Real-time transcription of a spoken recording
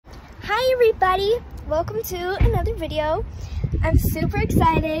Hey everybody, welcome to another video. I'm super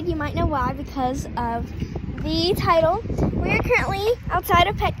excited. You might know why, because of the title. We are currently outside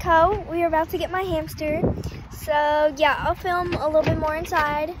of Petco. We are about to get my hamster. So yeah, I'll film a little bit more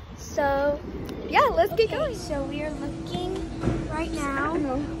inside. So yeah, let's get going. So we are looking right now.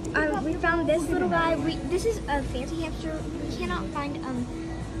 We found this little guy. This is a fancy hamster. We cannot find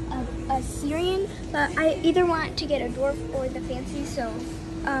a Syrian, but I either want to get a dwarf or the fancy, so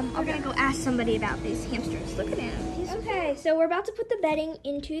I'm gonna go ask somebody about these hamsters. Look at him. Okay, so we're about to put the bedding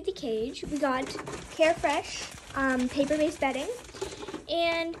into the cage. We got Carefresh paper-based bedding,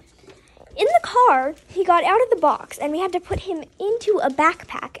 and in the car, he got out of the box, and we had to put him into a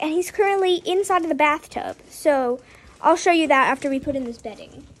backpack, and he's currently inside of the bathtub. So I'll show you that after we put in this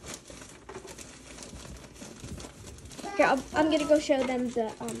bedding. Here, I'm gonna go show them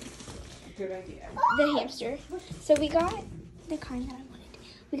the hamster. So we got the kind that I wanted.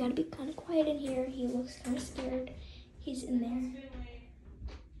 We gotta be kind of quiet in here. He looks kind of scared. He's in there.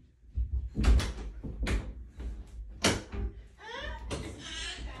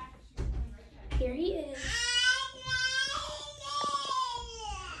 Here he is.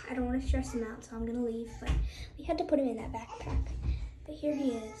 I don't want to stress him out, so I'm gonna leave, but we had to put him in that backpack. But here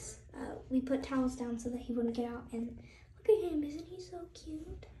he is. We put towels down so that he wouldn't get out, and look at him, isn't he so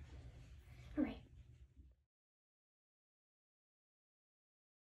cute? All right.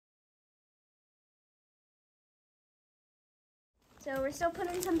 So we're still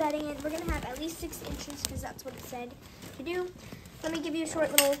putting some bedding in. We're gonna have at least 6 inches because that's what it said to do. Let me give you a short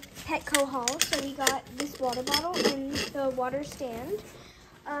little Petco haul. So we got this water bottle and the water stand.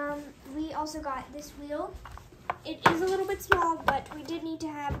 We also got this wheel. It is a little bit small, but we did need to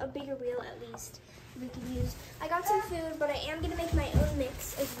have a bigger wheel at least we could use. I got some food, but I am gonna make my own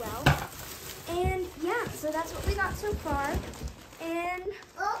mix as well. And yeah, so that's what we got so far. And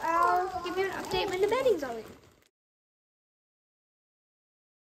I'll give you an update when the bedding's all in.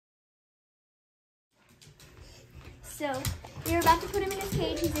 So we're about to put him in his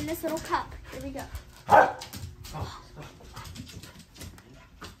cage. He's in this little cup. Here we go. Yeah.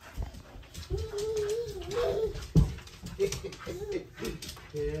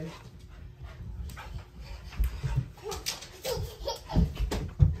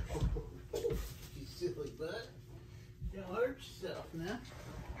 You silly butt. Don't hurt yourself now.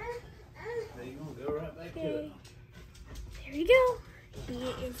 Now you're gonna go right back to it. There we go. He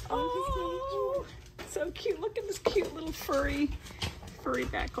is in his cage. So cute. Look at this cute little furry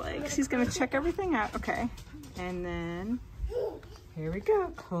back legs. He's gonna check everything out. Okay. And then here we go.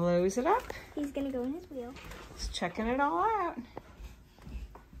 Close it up. He's gonna go in his wheel. He's checking it all out.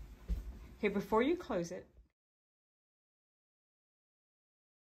 Okay, before you close it.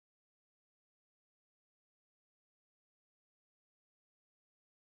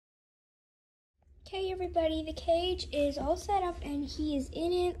 Okay, everybody, the cage is all set up and he is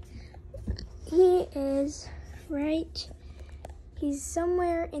in it. He is he's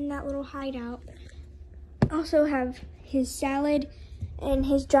somewhere in that little hideout. Also have his salad and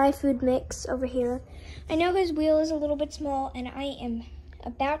his dry food mix over here. I know his wheel is a little bit small and I am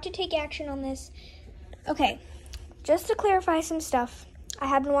about to take action on this. Okay, just to clarify some stuff, I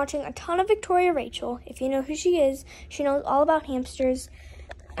have been watching a ton of Victoria Rachel. If you know who she is, she knows all about hamsters.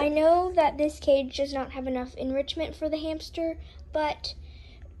 I know that this cage does not have enough enrichment for the hamster, but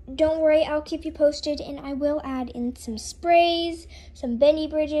don't worry, I'll keep you posted, and I will add in some sprays, some bendy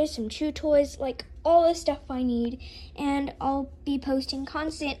bridges, some chew toys, like all the stuff I need, and I'll be posting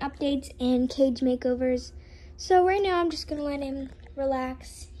constant updates and cage makeovers. So right now I'm just gonna let him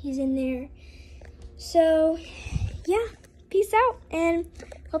relax. He's in there. So yeah, peace out, and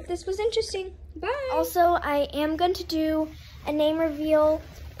hope this was interesting. Bye. Also, I am going to do a name reveal,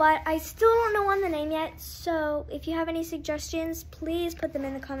 but I still don't know on the name yet, so if you have any suggestions, please put them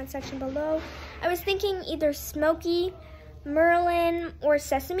in the comment section below. I was thinking either Smokey, Merlin, or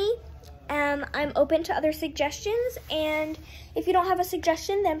Sesame. I'm open to other suggestions, and if you don't have a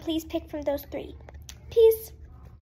suggestion, then please pick from those 3. Peace.